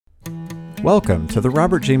Welcome to the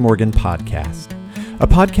Robert J. Morgan Podcast, a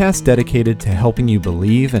podcast dedicated to helping you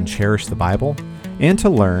believe and cherish the Bible and to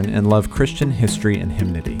learn and love Christian history and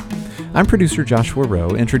hymnody. I'm producer Joshua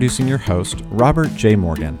Rowe, introducing your host, Robert J.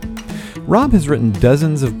 Morgan. Rob has written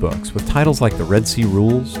dozens of books with titles like The Red Sea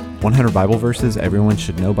Rules, 100 Bible Verses Everyone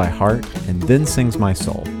Should Know by Heart, and Then Sings My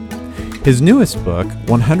Soul. His newest book,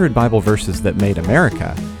 100 Bible Verses That Made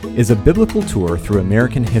America, is a biblical tour through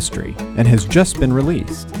American history and has just been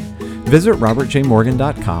released. Visit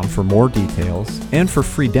robertjmorgan.com for more details and for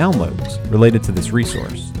free downloads related to this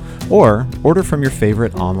resource, or order from your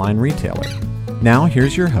favorite online retailer. Now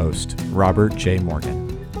here's your host, Robert J.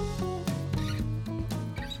 Morgan.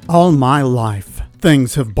 All my life,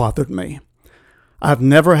 things have bothered me. I've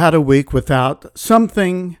never had a week without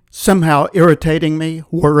something somehow irritating me,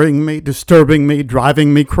 worrying me, disturbing me,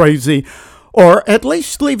 driving me crazy, or at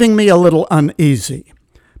least leaving me a little uneasy.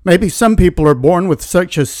 Maybe some people are born with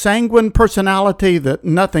such a sanguine personality that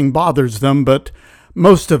nothing bothers them, but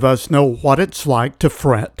most of us know what it's like to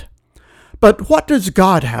fret. But what does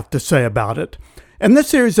God have to say about it? In this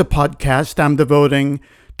series of podcasts, I'm devoting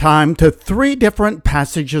time to 3 different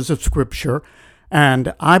passages of Scripture,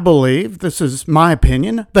 and I believe, this is my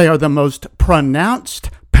opinion, they are the most pronounced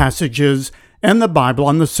passages in the Bible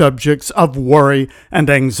on the subjects of worry and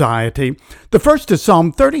anxiety. The first is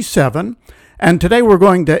Psalm 37, and today we're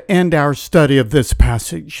going to end our study of this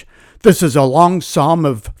passage. This is a long psalm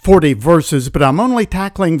of 40 verses, but I'm only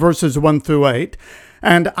tackling verses 1 through 8,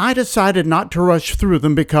 and I decided not to rush through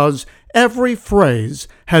them because every phrase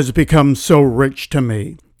has become so rich to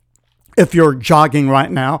me. If you're jogging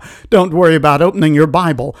right now, don't worry about opening your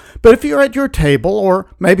Bible. But if you're at your table or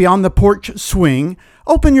maybe on the porch swing,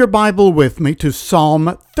 open your Bible with me to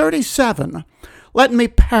Psalm 37. Let me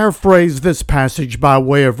paraphrase this passage by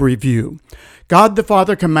way of review. God the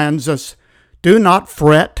Father commands us, do not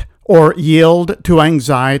fret or yield to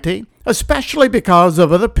anxiety, especially because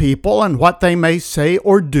of other people and what they may say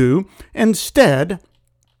or do. Instead,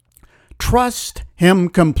 trust Him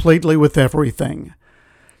completely with everything.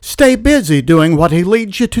 Stay busy doing what He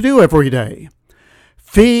leads you to do every day.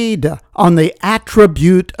 Feed on the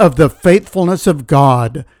attribute of the faithfulness of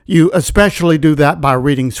God. You especially do that by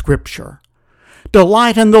reading Scripture.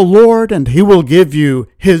 Delight in the Lord, and He will give you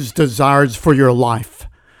His desires for your life.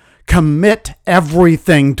 Commit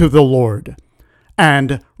everything to the Lord,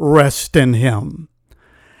 and rest in Him.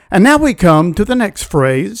 And now we come to the next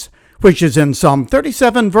phrase, which is in Psalm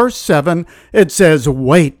 37, verse 7. It says,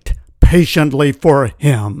 wait patiently for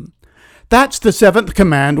Him. That's the 7th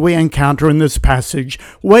command we encounter in this passage.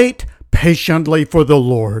 Wait patiently for the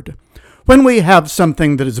Lord. When we have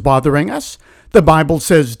something that is bothering us, the Bible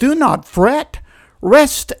says, do not fret.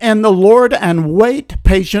 Rest in the Lord and wait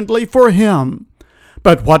patiently for Him.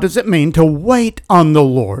 But what does it mean to wait on the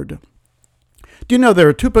Lord? Do you know there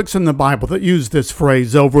are 2 books in the Bible that use this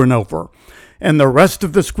phrase over and over? In the rest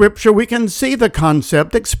of the Scripture, we can see the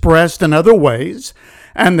concept expressed in other ways,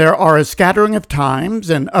 and there are a scattering of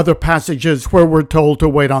times and other passages where we're told to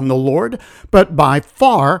wait on the Lord, but by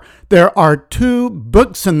far, there are 2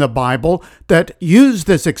 books in the Bible that use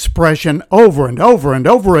this expression over and over and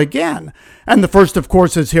over again. And the first, of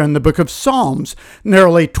course, is here in the book of Psalms.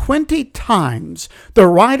 Nearly 20 times, the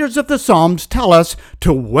writers of the Psalms tell us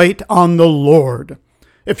to wait on the Lord.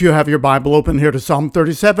 If you have your Bible open here to Psalm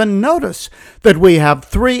 37, notice that we have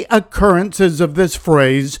 3 occurrences of this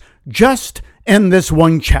phrase just in this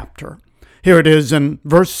one chapter. Here it is in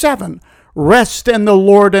verse 7. Rest in the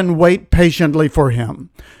Lord and wait patiently for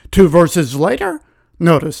Him. 2 verses later,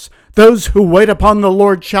 notice, those who wait upon the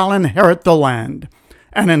Lord shall inherit the land.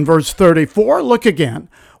 And in verse 34, look again.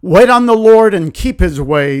 Wait on the Lord and keep His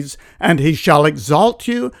ways, and He shall exalt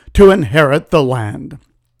you to inherit the land.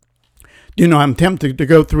 You know, I'm tempted to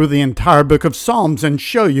go through the entire book of Psalms and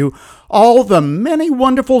show you all the many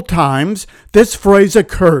wonderful times this phrase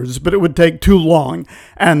occurs, but it would take too long,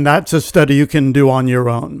 and that's a study you can do on your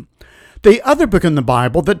own. The other book in the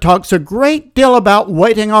Bible that talks a great deal about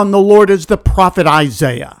waiting on the Lord is the prophet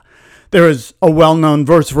Isaiah. There is a well-known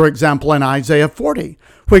verse, for example, in Isaiah 40,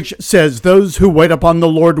 which says, those who wait upon the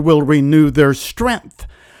Lord will renew their strength.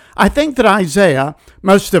 I think that Isaiah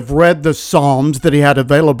must have read the Psalms that he had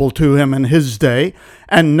available to him in his day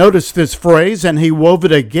and noticed this phrase, and he wove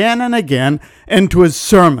it again and again into his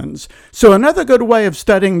sermons. So another good way of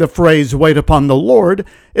studying the phrase, wait upon the Lord,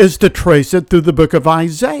 is to trace it through the book of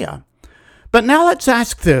Isaiah. But now let's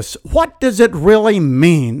ask this, what does it really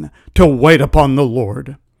mean to wait upon the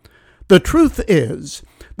Lord? The truth is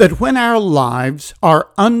that when our lives are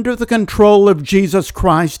under the control of Jesus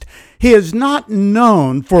Christ, He is not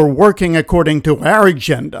known for working according to our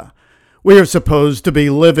agenda. We are supposed to be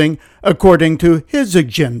living according to His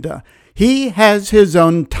agenda. He has His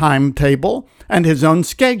own timetable and His own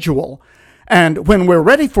schedule. And when we're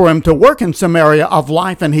ready for Him to work in some area of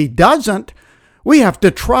life and He doesn't, we have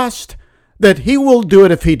to trust that He will do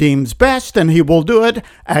it if He deems best, and He will do it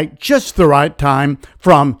at just the right time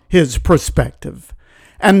from His perspective.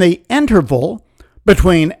 And the interval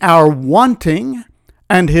between our wanting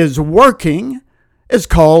and His working is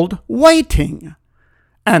called waiting.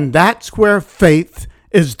 And that's where faith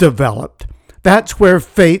is developed. That's where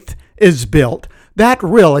faith is built. That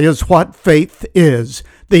really is what faith is.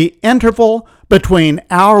 The interval between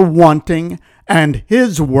our wanting and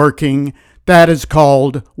His working, that is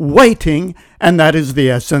called waiting, and that is the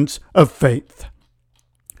essence of faith.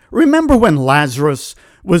 Remember when Lazarus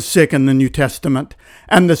was sick in the New Testament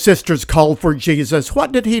and the sisters called for Jesus?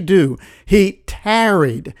 What did He do? He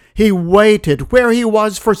tarried. He waited where He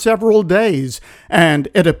was for several days, and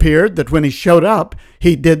it appeared that when He showed up,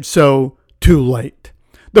 He did so too late.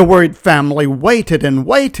 The worried family waited and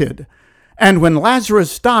waited. And when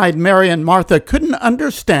Lazarus died, Mary and Martha couldn't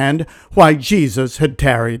understand why Jesus had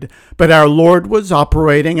tarried. But our Lord was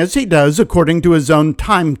operating as He does according to His own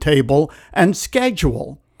timetable and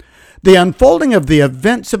schedule. The unfolding of the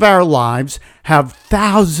events of our lives have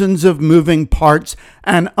thousands of moving parts,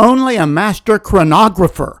 and only a master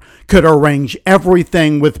chronographer could arrange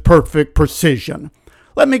everything with perfect precision.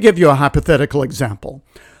 Let me give you a hypothetical example.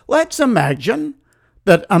 Let's imagine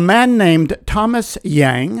that a man named Thomas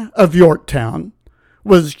Yang of Yorktown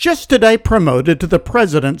was just today promoted to the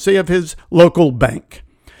presidency of his local bank.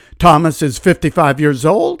 Thomas is 55 years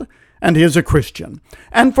old, and he is a Christian.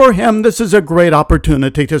 And for him, this is a great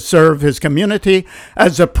opportunity to serve his community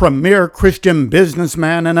as a premier Christian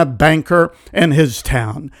businessman and a banker in his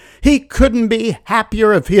town. He couldn't be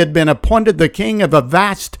happier if he had been appointed the king of a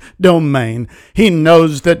vast domain. He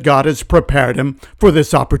knows that God has prepared him for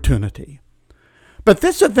this opportunity. But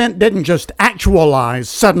this event didn't just actualize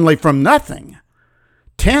suddenly from nothing.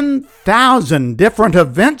 10,000 different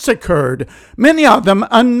events occurred, many of them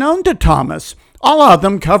unknown to Thomas, all of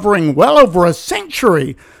them covering well over a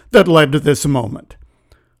century that led to this moment.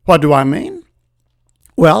 What do I mean?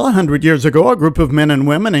 Well, 100 years ago, a group of men and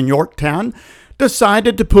women in Yorktown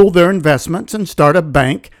decided to pool their investments and start a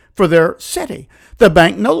bank for their city. The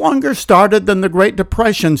bank no longer started than the Great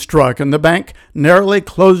Depression struck, and the bank nearly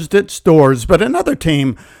closed its doors, but another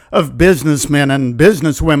team of businessmen and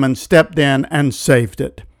businesswomen stepped in and saved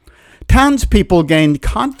it. Townspeople gained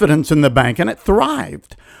confidence in the bank, and it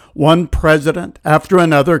thrived. One president after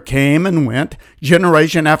another came and went,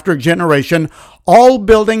 generation after generation, all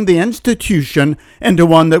building the institution into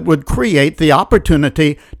one that would create the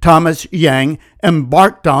opportunity Thomas Yang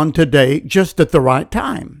embarked on today just at the right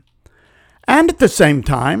time. And at the same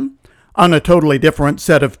time, on a totally different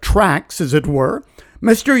set of tracks, as it were,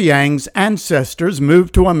 Mr. Yang's ancestors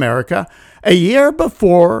moved to America a year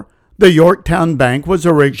before the Yorktown Bank was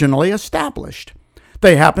originally established.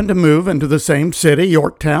 They happened to move into the same city,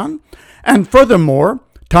 Yorktown, and furthermore,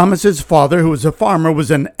 Thomas's father, who was a farmer, was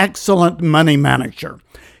an excellent money manager.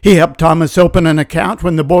 He helped Thomas open an account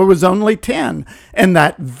when the boy was only 10 in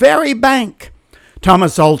that very bank.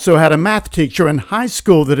 Thomas also had a math teacher in high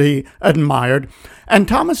school that he admired, and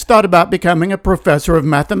Thomas thought about becoming a professor of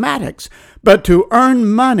mathematics. But to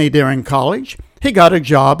earn money during college, he got a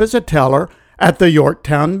job as a teller at the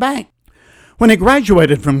Yorktown Bank. When he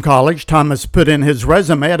graduated from college, Thomas put in his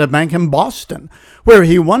resume at a bank in Boston, where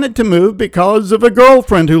he wanted to move because of a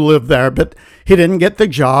girlfriend who lived there, but he didn't get the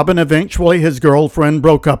job, and eventually his girlfriend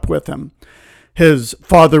broke up with him. His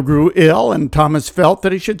father grew ill, and Thomas felt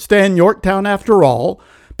that he should stay in Yorktown after all,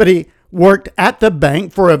 but he worked at the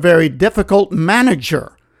bank for a very difficult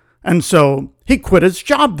manager, and so he quit his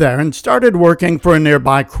job there and started working for a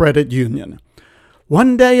nearby credit union.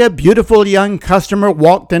 One day, a beautiful young customer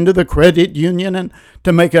walked into the credit union, and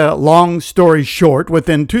to make a long story short,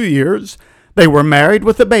 within 2 years, they were married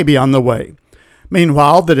with a baby on the way.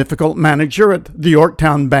 Meanwhile, the difficult manager at the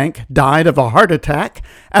Yorktown Bank died of a heart attack,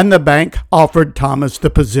 and the bank offered Thomas the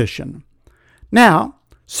position. Now,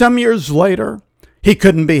 some years later, he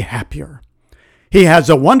couldn't be happier. He has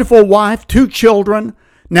a wonderful wife, 2 children.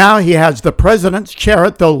 Now he has the president's chair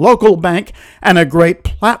at the local bank and a great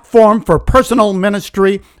platform for personal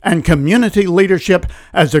ministry and community leadership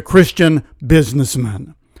as a Christian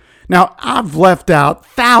businessman. Now, I've left out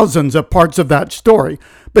thousands of parts of that story,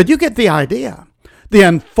 but you get the idea. The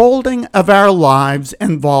unfolding of our lives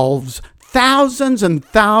involves thousands and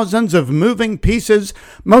thousands of moving pieces,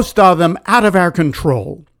 most of them out of our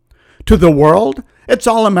control. To the world, it's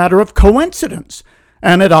all a matter of coincidence.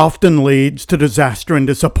 and it often leads to disaster and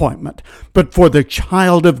disappointment. But for the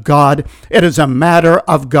child of God, it is a matter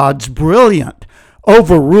of God's brilliant,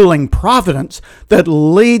 overruling providence that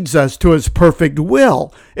leads us to his perfect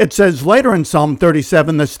will. It says later in Psalm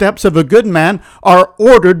 37, the steps of a good man are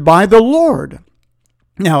ordered by the Lord.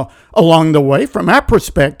 Now, along the way, from our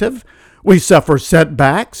perspective, we suffer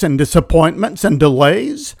setbacks and disappointments and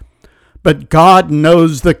delays, but God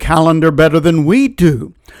knows the calendar better than we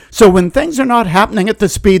do. So when things are not happening at the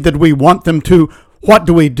speed that we want them to, what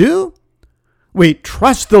do? We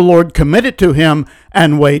trust the Lord, commit it to him,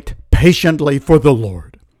 and wait patiently for the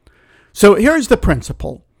Lord. So here's the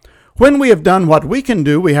principle. When we have done what we can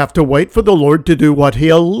do, we have to wait for the Lord to do what he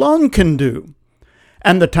alone can do.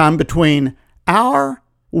 And the time between our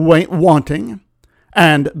wanting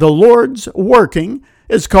and the Lord's working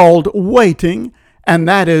is called waiting, and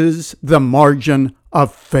that is the margin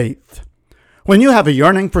of faith. When you have a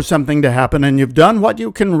yearning for something to happen and you've done what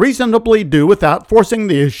you can reasonably do without forcing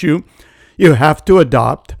the issue, you have to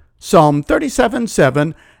adopt Psalm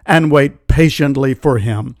 37:7 and wait patiently for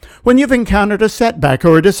him. When you've encountered a setback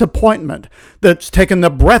or a disappointment that's taken the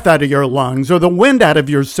breath out of your lungs or the wind out of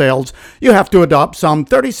your sails, you have to adopt Psalm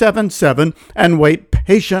 37:7 and wait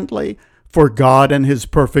patiently for God and his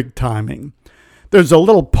perfect timing. There's a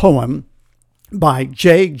little poem by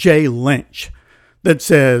J.J. Lynch that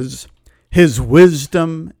says, "His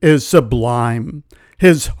wisdom is sublime,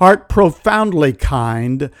 his heart profoundly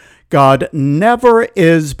kind. God never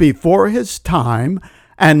is before his time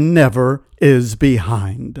and never is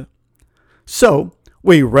behind." So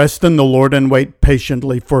we rest in the Lord and wait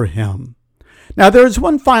patiently for him. Now there is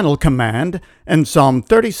one final command in Psalm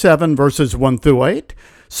 37 verses 1 through 8.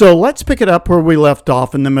 So let's pick it up where we left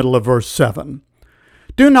off in the middle of verse 7.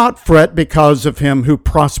 "Do not fret because of him who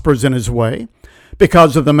prospers in his way,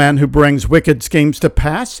 because of the man who brings wicked schemes to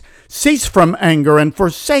pass. Cease from anger and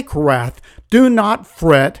forsake wrath. Do not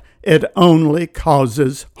fret, it only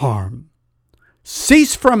causes harm."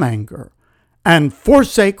 Cease from anger and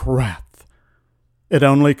forsake wrath. It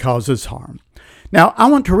only causes harm. Now, I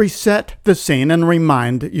want to reset the scene and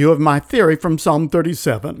remind you of my theory from Psalm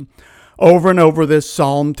 37. Over and over, this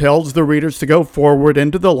psalm tells the readers to go forward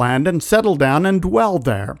into the land and settle down and dwell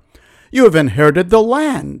there. "You have inherited the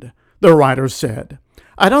land," the writer said.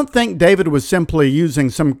 I don't think David was simply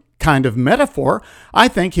using some kind of metaphor. I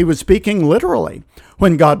think he was speaking literally.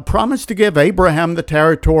 When God promised to give Abraham the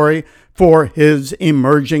territory for his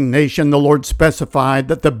emerging nation, the Lord specified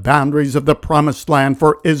that the boundaries of the promised land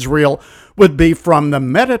for Israel would be from the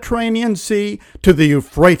Mediterranean Sea to the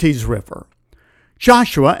Euphrates River.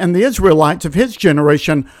 Joshua and the Israelites of his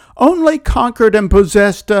generation only conquered and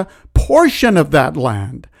possessed a portion of that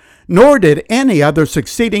land, nor did any other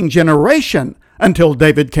succeeding generation until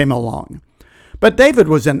David came along. But David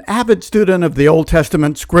was an avid student of the Old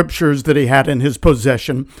Testament scriptures that he had in his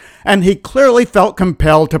possession, and he clearly felt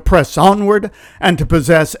compelled to press onward and to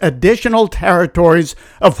possess additional territories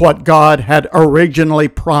of what God had originally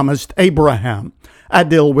promised Abraham. I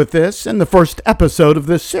deal with this in the first episode of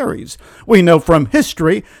this series. We know from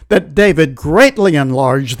history that David greatly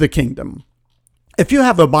enlarged the kingdom. If you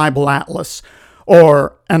have a Bible atlas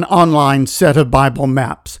or an online set of Bible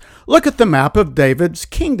maps, look at the map of David's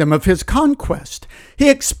kingdom, of his conquest. He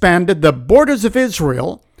expanded the borders of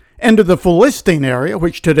Israel into the Philistine area,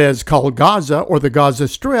 which today is called Gaza or the Gaza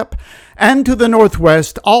Strip, and to the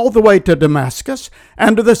northwest all the way to Damascus,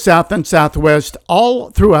 and to the south and southwest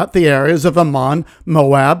all throughout the areas of Ammon,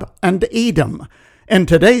 Moab, and Edom. In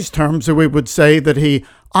today's terms, we would say that he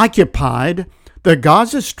occupied the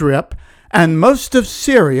Gaza Strip and most of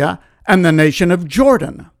Syria and the nation of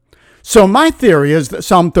Jordan. So my theory is that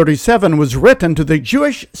Psalm 37 was written to the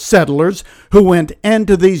Jewish settlers who went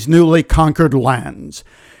into these newly conquered lands.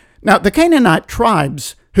 Now, the Canaanite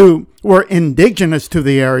tribes who were indigenous to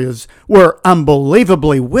the areas were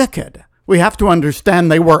unbelievably wicked. We have to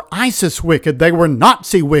understand they were ISIS wicked. They were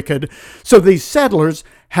Nazi wicked. So these settlers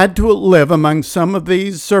had to live among some of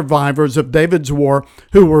these survivors of David's war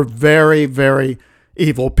who were very, very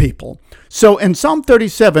evil people. So in Psalm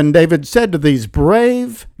 37, David said to these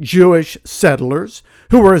brave Jewish settlers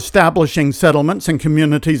who were establishing settlements and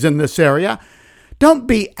communities in this area, don't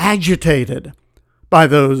be agitated by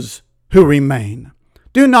those who remain.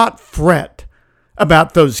 Do not fret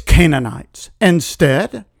about those Canaanites.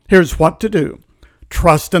 Instead, here's what to do.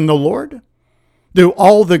 Trust in the Lord. Do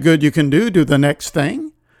all the good you can do. Do the next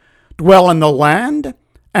thing. Dwell in the land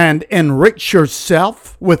and enrich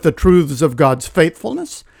yourself with the truths of God's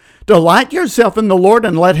faithfulness. Delight yourself in the Lord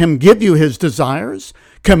and let him give you his desires.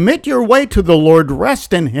 Commit your way to the Lord,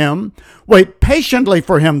 rest in Him, wait patiently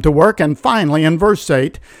for Him to work, and finally, in verse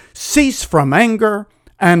 8, cease from anger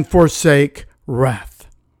and forsake wrath.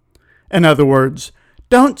 In other words,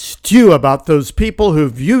 don't stew about those people who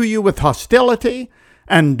view you with hostility,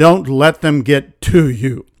 and don't let them get to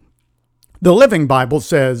you. The Living Bible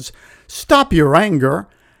says, stop your anger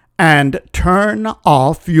and turn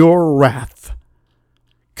off your wrath.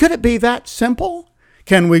 Could it be that simple?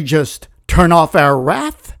 Can we just turn off our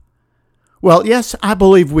wrath? Well, yes, I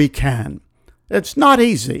believe we can. It's not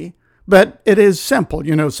easy, but it is simple.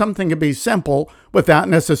 Something can be simple without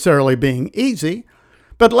necessarily being easy.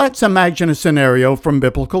 But let's imagine a scenario from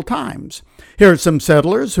biblical times. Here are some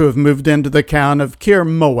settlers who have moved into the town of Kir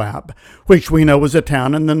Moab, which we know was a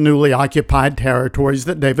town in the newly occupied territories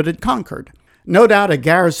that David had conquered. No doubt a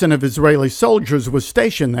garrison of Israeli soldiers was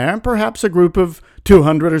stationed there, and perhaps a group of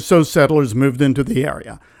 200 or so settlers moved into the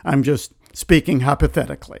area. I'm just speaking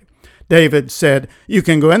hypothetically. David said, you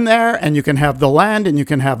can go in there and you can have the land and you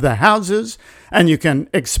can have the houses and you can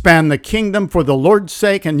expand the kingdom for the Lord's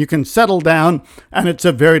sake and you can settle down and it's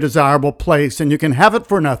a very desirable place and you can have it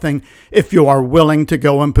for nothing if you are willing to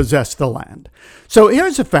go and possess the land. So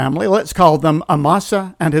here's a family, let's call them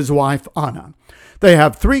Amasa and his wife Anna. They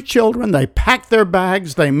have 3 children, they pack their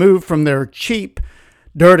bags, they move from their cheap,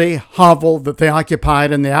 dirty hovel that they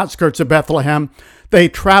occupied in the outskirts of Bethlehem. They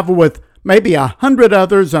travel with maybe 100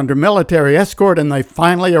 others under military escort, and they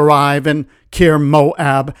finally arrive in Kir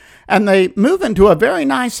Moab, and they move into a very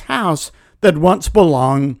nice house that once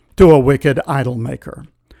belonged to a wicked idol maker.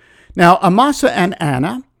 Now, Amasa and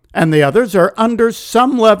Anna and the others are under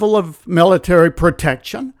some level of military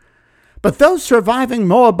protection, but those surviving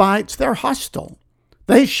Moabites, they're hostile.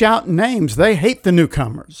 They shout names, they hate the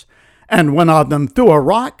newcomers, and one of them threw a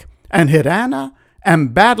rock and hit Anna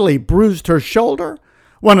and badly bruised her shoulder.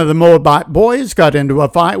 One of the Moabite boys got into a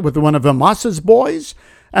fight with one of Amasa's boys,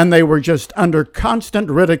 and they were just under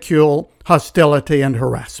constant ridicule, hostility, and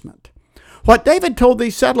harassment. What David told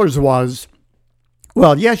these settlers was,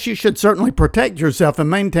 well, yes, you should certainly protect yourself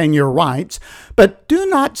and maintain your rights, but do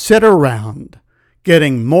not sit around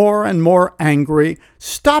getting more and more angry.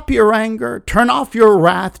 Stop your anger, turn off your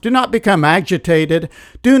wrath, do not become agitated,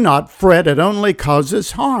 do not fret, it only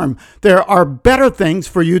causes harm. There are better things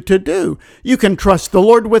for you to do. You can trust the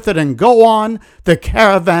Lord with it and go on. The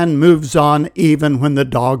caravan moves on even when the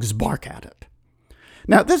dogs bark at it.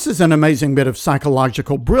 Now, this is an amazing bit of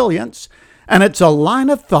psychological brilliance, and it's a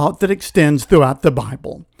line of thought that extends throughout the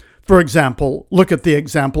Bible. For example, look at the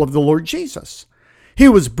example of the Lord Jesus. He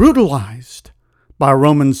was brutalized by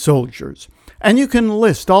Roman soldiers, and you can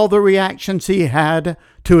list all the reactions he had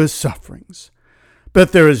to his sufferings.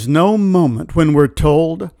 But there is no moment when we're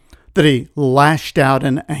told that he lashed out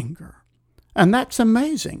in anger. And that's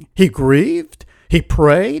amazing. He grieved, he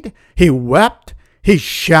prayed, he wept, he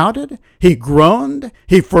shouted, he groaned,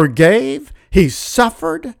 he forgave, he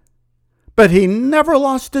suffered, but he never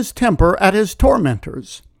lost his temper at his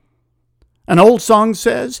tormentors. An old song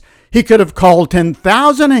says he could have called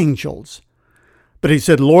 10,000 angels, but he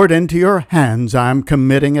said, Lord, into your hands I am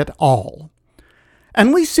committing it all.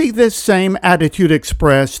 And we see this same attitude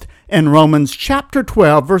expressed in Romans chapter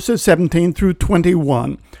 12, verses 17 through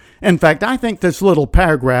 21. In fact, I think this little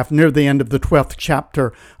paragraph near the end of the 12th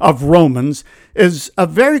chapter of Romans is a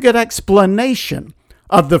very good explanation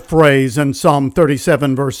of the phrase in Psalm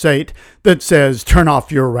 37, verse 8, that says, turn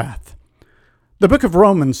off your wrath. The book of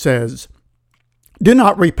Romans says, do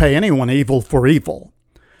not repay anyone evil for evil.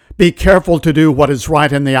 Be careful to do what is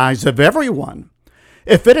right in the eyes of everyone.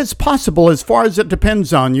 If it is possible, as far as it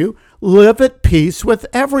depends on you, live at peace with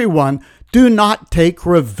everyone. Do not take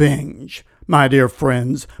revenge, my dear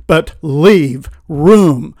friends, but leave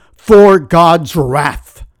room for God's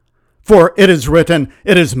wrath. For it is written,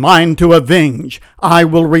 it is mine to avenge. I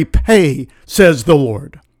will repay, says the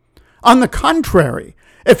Lord. On the contrary,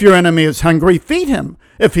 if your enemy is hungry, feed him.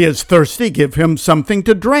 If he is thirsty, give him something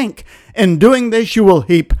to drink. In doing this, you will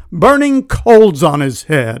heap burning coals on his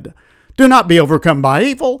head. Do not be overcome by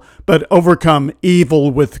evil, but overcome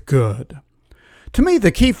evil with good. To me,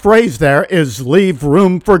 the key phrase there is leave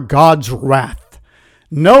room for God's wrath.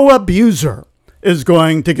 No abuser is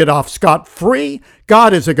going to get off scot-free.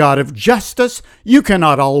 God is a God of justice. You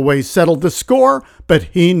cannot always settle the score, but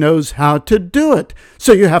he knows how to do it.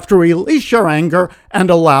 So you have to release your anger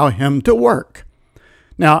and allow him to work.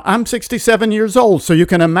 Now, I'm 67 years old, so you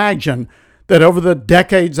can imagine that over the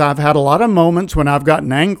decades I've had a lot of moments when I've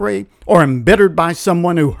gotten angry or embittered by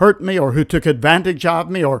someone who hurt me or who took advantage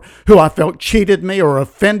of me or who I felt cheated me or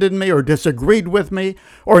offended me or disagreed with me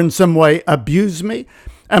or in some way abused me.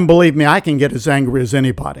 And believe me, I can get as angry as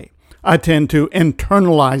anybody. I tend to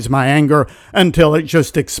internalize my anger until it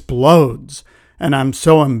just explodes. And I'm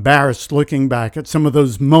so embarrassed looking back at some of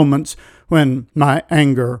those moments when my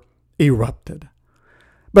anger erupted.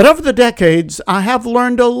 But over the decades, I have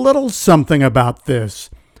learned a little something about this.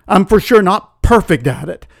 I'm for sure not perfect at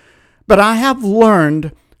it, but I have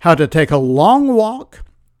learned how to take a long walk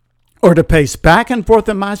or to pace back and forth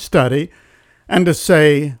in my study and to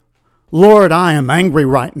say, Lord, I am angry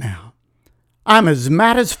right now. I'm as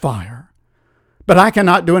mad as fire, but I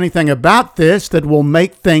cannot do anything about this that will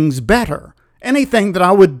make things better. Anything that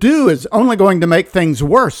I would do is only going to make things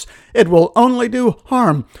worse. It will only do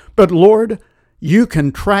harm. But Lord, you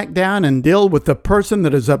can track down and deal with the person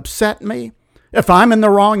that has upset me. If I'm in the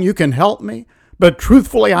wrong, you can help me. But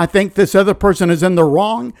truthfully, I think this other person is in the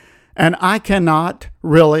wrong, and I cannot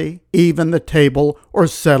really even the table or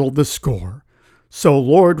settle the score. So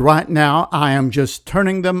Lord, right now, I am just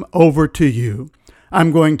turning them over to you.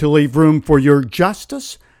 I'm going to leave room for your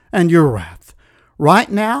justice and your wrath. Right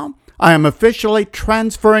now, I am officially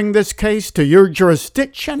transferring this case to your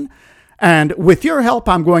jurisdiction, and with your help,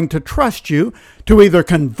 I'm going to trust you to either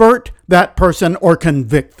convert that person or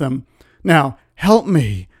convict them. Now, help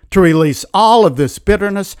me to release all of this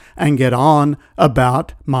bitterness and get on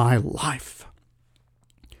about my life.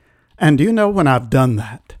 And do you know, when I've done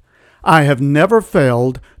that, I have never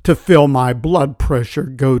failed to feel my blood pressure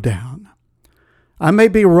go down. I may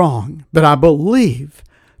be wrong, but I believe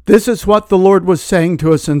this is what the Lord was saying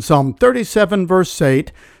to us in Psalm 37, verse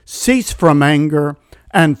 8, cease from anger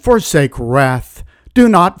and forsake wrath. Do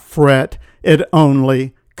not fret, it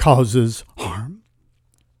only causes harm.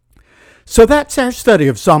 So that's our study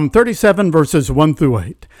of Psalm 37, verses 1 through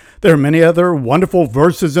 8. There are many other wonderful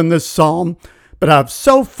verses in this psalm, but I've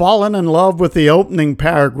so fallen in love with the opening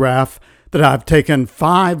paragraph that I've taken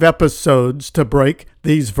 5 episodes to break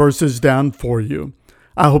these verses down for you.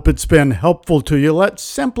 I hope it's been helpful to you. Let's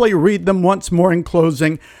simply read them once more in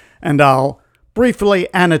closing, and I'll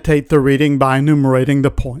briefly annotate the reading by enumerating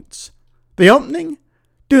the points. The opening,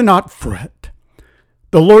 do not fret.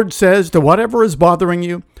 The Lord says to whatever is bothering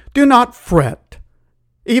you, do not fret,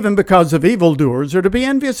 even because of evildoers, or to be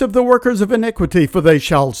envious of the workers of iniquity, for they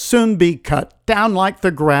shall soon be cut down like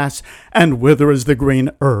the grass and wither as the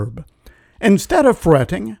green herb. Instead of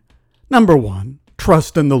fretting, number 1,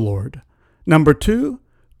 trust in the Lord. Number 2,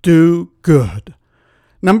 do good.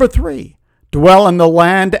 Number 3, dwell in the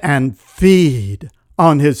land and feed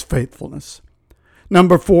on his faithfulness.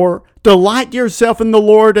 Number 4, delight yourself in the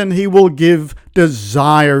Lord, and he will give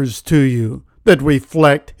desires to you that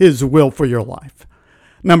reflect his will for your life.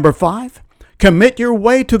 Number 5, commit your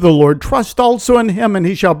way to the Lord. Trust also in him, and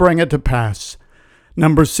he shall bring it to pass.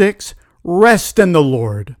 Number 6, rest in the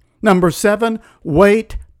Lord. Number 7,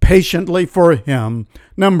 wait patiently for him.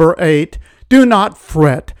 Number 8, do not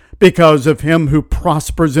fret because of him who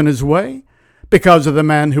prospers in his way, because of the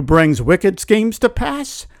man who brings wicked schemes to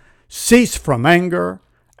pass. Cease from anger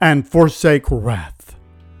and forsake wrath.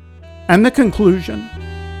 And the conclusion,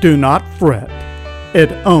 do not fret.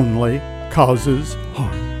 It only causes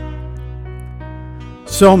harm.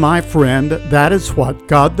 So, my friend, that is what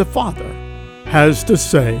God the Father has to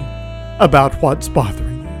say about what's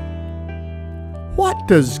bothering you. What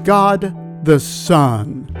does God the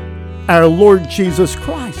Son, our Lord Jesus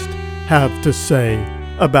Christ, have to say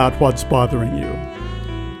about what's bothering you?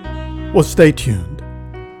 Well, stay tuned.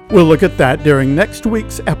 We'll look at that during next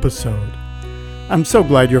week's episode. I'm so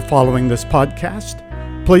glad you're following this podcast.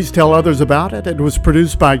 Please tell others about it. It was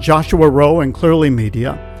produced by Joshua Rowe and Clearly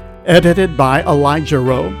Media, edited by Elijah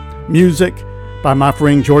Rowe, music by my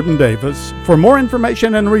friend Jordan Davis. For more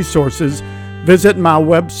information and resources, visit my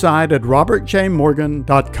website at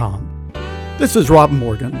robertjmorgan.com. This is Rob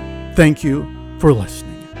Morgan. Thank you for listening.